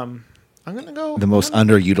 I'm gonna go. The most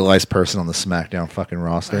underutilized person on the SmackDown fucking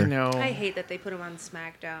roster. I know. I hate that they put him on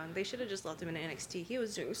SmackDown. They should have just left him in NXT. He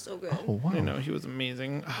was doing so good. Oh, wow. I know he was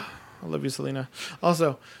amazing. I love you, Selena.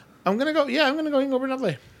 Also, I'm gonna go. Yeah, I'm gonna go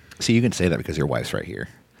ingobernable. See, you can say that because your wife's right here.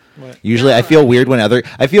 What? Usually, No, I feel weird when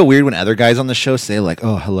other guys on the show say like,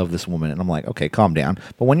 "Oh, I love this woman," and I'm like, "Okay, calm down."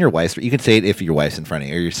 But when your wife's, you can say it if your wife's in front of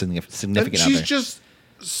you or your significant And she's other. just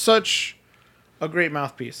such a great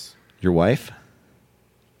mouthpiece. Your wife?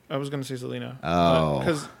 I was gonna say Selena. Oh.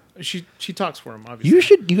 because she talks for him.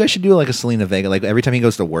 Obviously, You guys should do like a Selena Vega. Like every time he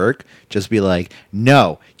goes to work, just be like,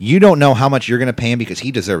 "No, you don't know how much you're gonna pay him because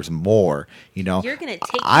he deserves more." You know, You're gonna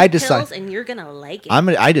take I the decide. pills and you're gonna like it.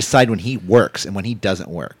 I decide when he works and when he doesn't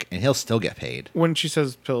work, and he'll still get paid. when she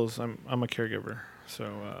says pills, I'm a caregiver. So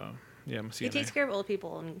yeah, I'm a he CNA. takes care of old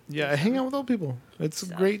people. And Yeah, I hang out with old people. It's a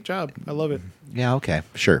great job. I love it. Yeah, okay,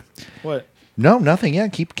 sure. What? No, nothing. Yeah,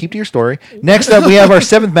 keep to your story. Next up, we have our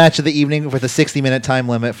seventh match of the evening with a 60-minute time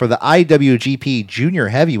limit for the IWGP Junior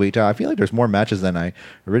Heavyweight title. I feel like there's more matches than I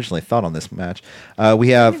originally thought on this match. We I'm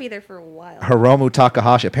have gonna be there for a while. Hiromu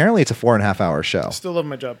Takahashi. Apparently, it's a 4.5-hour show. Still love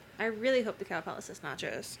my job. I really hope the cow palace is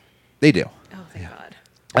nachos. They do. Oh, thank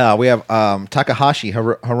God. We have Takahashi,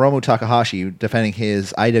 Hiromu Takahashi, defending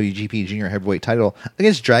his IWGP Junior Heavyweight title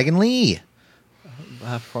against Dragon Lee.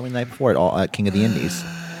 Performing the night before at King of the Indies.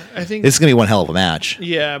 I think. This is going to be one hell of a match.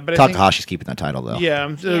 Yeah, but I think, Takahashi's keeping that title, though. yeah, I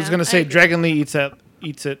was Yeah, gonna I say agree. Dragon Lee eats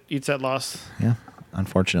that loss. Yeah,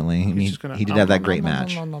 unfortunately. I mean, He's just gonna he did have that great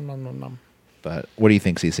match. Nom. But what do you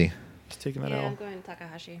think, Cece? He's taking that Yeah, I'm L. going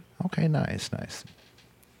Takahashi. Okay, nice.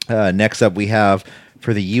 Next up, we have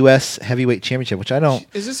for the U.S. Heavyweight Championship, which I don't...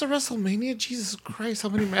 Is this a WrestleMania? Jesus Christ, how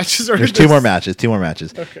many matches are There's in two more this?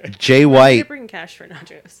 matches. Okay. Jay I White... bring cash for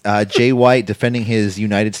nachos. Jay White defending his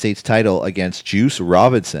United States title against Juice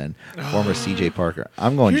Robinson, former CJ Parker.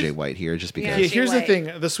 I'm going Here's- Jay White here just because. Okay, Jay here's the White.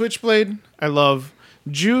 thing: the Switchblade, I love.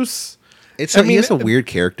 Juice. It's I he mean, is a weird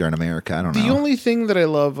character in America. I don't know. The only thing that I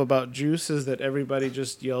love about Juice is that everybody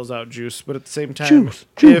just yells out Juice, but at the same time, Juice,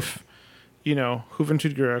 Juice. if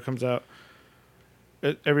Juventud Guerrero comes out,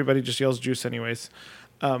 everybody just yells Juice anyways.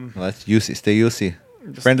 Well, that's Yusi. Stay Yusi.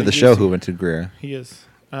 Just Friend of the stay show, Yusi. Juventud Guerrero. He is,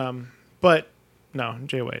 but no,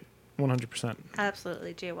 Jay White, 100%.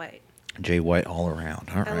 Absolutely, Jay White. Jay White all around.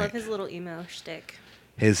 All I right. love his little emo shtick.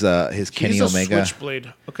 His Kenny He's a Omega.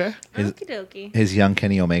 switchblade. Okay. His- Okie dokie. His young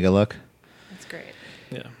Kenny Omega look. That's great.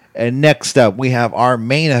 Yeah. And next up, we have our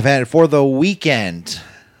main event for the weekend.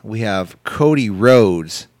 We have Cody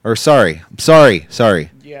Rhodes. Or sorry.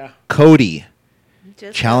 Yeah. Cody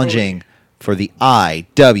Just challenging for the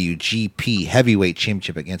IWGP Heavyweight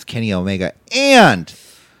Championship against Kenny Omega and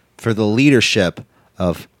for the leadership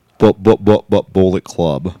of Bullet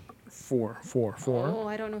Club. Four. Oh,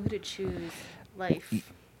 I don't know who to choose. Life.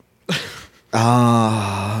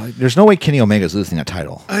 There's no way Kenny Omega's losing that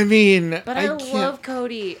title. I mean, But I love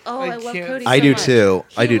Cody. Oh, I love can't- Cody. I so do much. too.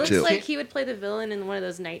 I He do looks too. like he would play the villain in one of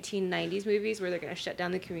those 1990s movies where they're going to shut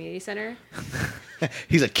down the community center.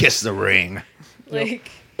 He's a kiss the ring.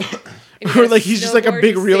 Like, Or like he's just like a snowboard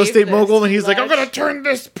big to real save estate the mogul, and he's like, "I'm splash. gonna turn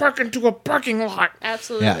this park into a parking lot."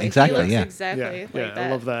 Absolutely. Yeah, exactly, He looks yeah. exactly like that.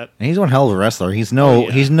 I love that. And he's one hell of a wrestler. He's no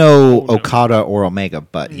yeah. he's no Oh, no. Okada or Omega,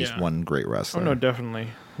 but he's Yeah. one great Oh wrestler. no, definitely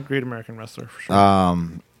a great American wrestler for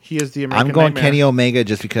sure. He is the American. I'm going Nightmare. Kenny Omega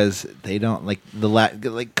just because they don't like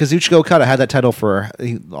like Kazuchika Okada had that title for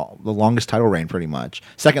the longest title reign, pretty much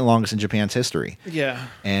second longest in Japan's history, Yeah,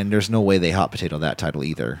 and there's no way they hot potato that title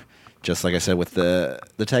either. Just like I said with the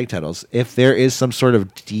tag titles, if there is some sort of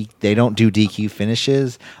they don't do DQ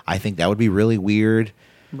finishes, I think that would be really weird.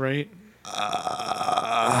 right.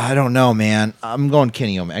 I don't know, man. I'm going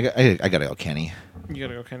Kenny Omega. I gotta go Kenny. You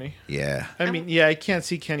gotta go, Kenny. Yeah, I mean, yeah, I can't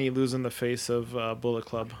see Kenny losing the face of Bullet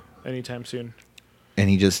Club anytime soon. and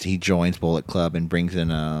he joins Bullet Club and brings in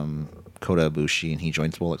Kota Ibushi, and he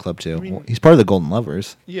joins Bullet Club too. mean- He's part of the Golden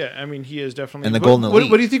Lovers. Yeah, I mean, he is definitely. And the What- Golden what, Elite.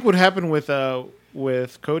 what do you think would happen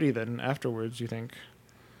with Cody then afterwards? You think?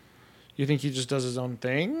 You think he just does his own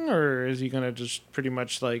thing, or is he gonna just pretty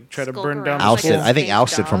much like try to Skulk burn around down the like Ousted. school? I think Big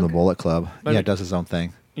ousted from the dog. Bullet Club. Like- Yeah, does his own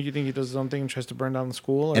thing. You think he does his own thing and tries to burn down the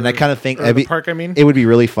school? And or- I kind of think or it'd the be- park. I mean, it would be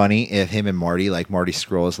really funny if him and Marty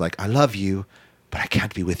Scurll is like, "I love you, but I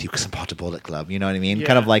can't be with you because I'm part of Bullet Club." You know what I mean? Yeah.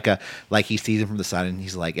 Kind of like he sees him from the side, and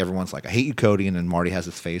he's like, everyone's like, "I hate you, Cody," and then Marty has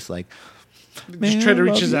his face like, just try to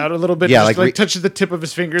reach his out a little bit. Yeah, just, like touches the tip of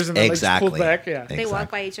his fingers and then Exactly. like, just pulls back. Yeah. They walk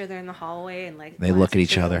Exactly. by each other in the hallway and like They look at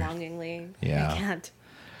each glance other. longingly. Yeah. I can't.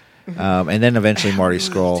 and then eventually Marty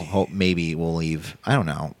Scurll maybe will leave. I don't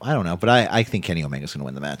know, but I think Kenny Omega's going to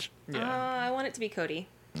win the match. I want it to be Cody.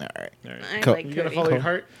 All right. All right. I Co- like You Cody. gotta follow your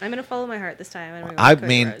heart. I'm gonna follow my heart this time. I'm gonna go I with Cody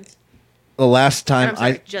mean, Rhodes. The last Or, time I'm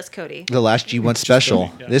sorry, just Cody. the last G1 special.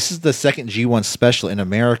 Cody, yeah. This is the second G1 special in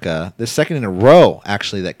America. The second in a row,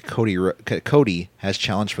 actually, that Cody has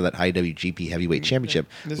challenged for that IWGP Heavyweight Championship.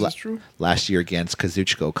 This is true. Last year against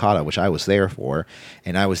Kazuchika Okada, which I was there for,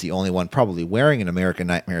 and I was the only one probably wearing an American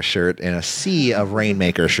Nightmare shirt and a sea of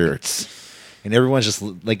Rainmaker shirts. And everyone's just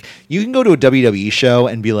like, you can go to a WWE show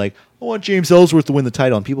and be like, "I want James Ellsworth to win the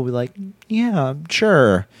title," and people will be like, "Yeah,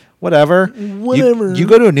 sure." Whatever. Whatever. You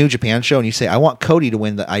go to a New Japan show and you say, "I want Cody to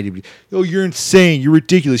win the IWGP." "Oh, you're insane. You're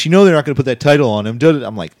ridiculous. You know they're not going to put that title on him."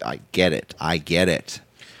 I'm like, I get it.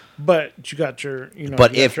 But you got your, But you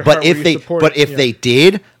got if your heart where you support it. Yeah. they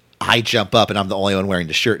did, I jump up and I'm the only one wearing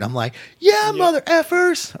the shirt and I'm like, "Yeah, mother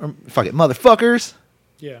effers, or fuck it, motherfuckers."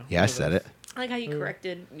 yeah, Yeah, I said it I like how you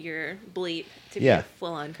corrected your bleep to be Yeah. a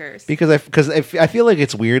full-on curse. because I feel like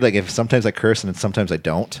it's weird. Like if sometimes I curse and then sometimes I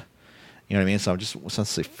don't. You know what I mean? So I'm just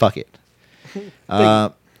say fuck it.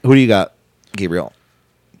 Who do you got, Gabriel?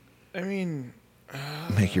 I mean,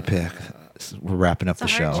 Make your pick. We're wrapping up the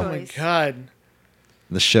It's a hard show. oh my choice. god.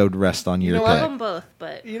 The show rests on your know I what? pick. love them both,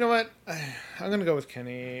 but You know what? I'm gonna go with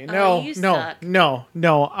Kenny. Oh, No, you no, suck. no.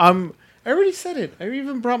 I already said it. I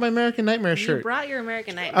even brought my American Nightmare you shirt. brought your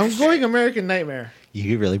American Nightmare. I'm going American Nightmare.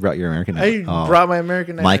 You really brought your American I Nightmare. brought my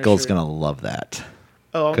American Nightmare. Michael's shirt. gonna love that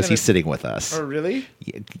Oh, I'm because gonna- he's sitting with us. Oh, really?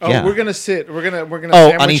 Yeah. Oh, we're gonna sit. We're gonna. Oh,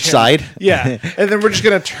 sandwich on each him. side? Yeah, and then we're just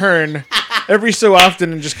gonna turn every so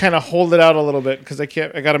often and just kind of hold it out a little bit because I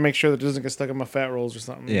can't. I got to make sure that it doesn't get stuck in my fat rolls or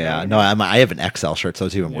something. you Yeah, know? no, I have an XL shirt, so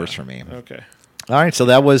it's even worse for me. Okay. All right, so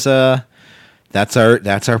that was that's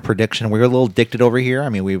our prediction. We're a little addicted over here. I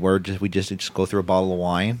mean, we just go through a bottle of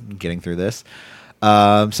wine, getting through this.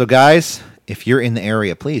 So guys, if you're in the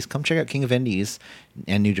area, please come check out King of Indies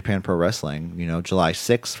and New Japan Pro Wrestling. You know, July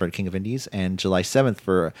 6th for King of Indies and July 7th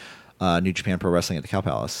for New Japan Pro Wrestling at the Cow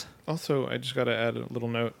Palace. Also, I just got to add a little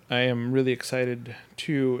note. I am really excited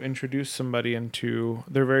to introduce somebody into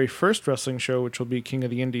their very first wrestling show, which will be King of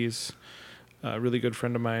the Indies. A really good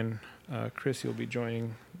friend of mine, Chris, will be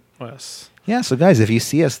joining us. Yeah, so guys, if you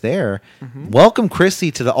see us there, welcome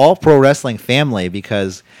Chrissy to the All Pro Wrestling family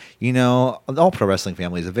because, you know, the All Pro Wrestling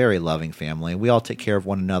family is a very loving family. We all take care of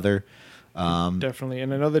one another. Definitely.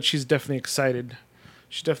 And I know that she's definitely excited.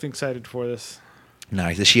 She's definitely excited for this.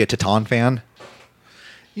 Nice. Is she a Teton fan?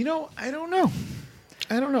 You know, I don't know.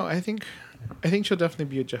 I think she'll definitely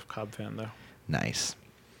be a Jeff Cobb fan, though. Nice.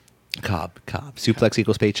 Cobb. Suplex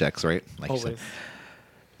equals paychecks, right? Like you said. Always.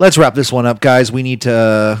 Let's wrap this one up, guys. We need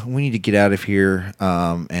to get out of here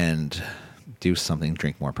and do something.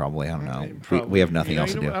 Drink more, probably. I don't know. We have nothing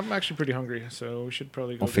else to do. I'm actually pretty hungry, so we should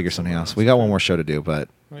probably go. We'll figure something else. We got one more show to do, but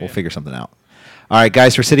we'll figure something out. All right,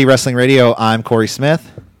 guys. For City Wrestling Radio, I'm Corey Smith.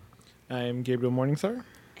 I'm Gabriel Morningstar.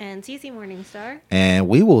 And CC Morningstar. And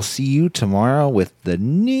we will see you tomorrow with the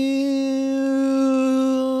new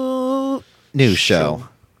show.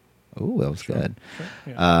 Ooh, that was good. Sure.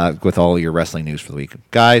 Yeah. With all your wrestling news for the week.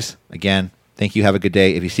 Guys, again, thank you. Have a good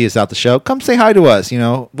day. If you see us out the show, come say hi to us. You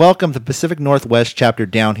know, welcome the Pacific Northwest chapter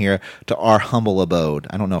down here to our humble abode.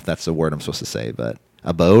 I don't know if that's the word I'm supposed to say, but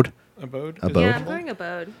abode? Abode? Abode. Yeah, I'm going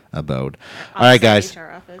abode. Abode. All right, guys.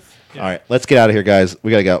 HR office. All right, let's get out of here, guys. We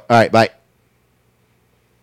got to go. All right, bye.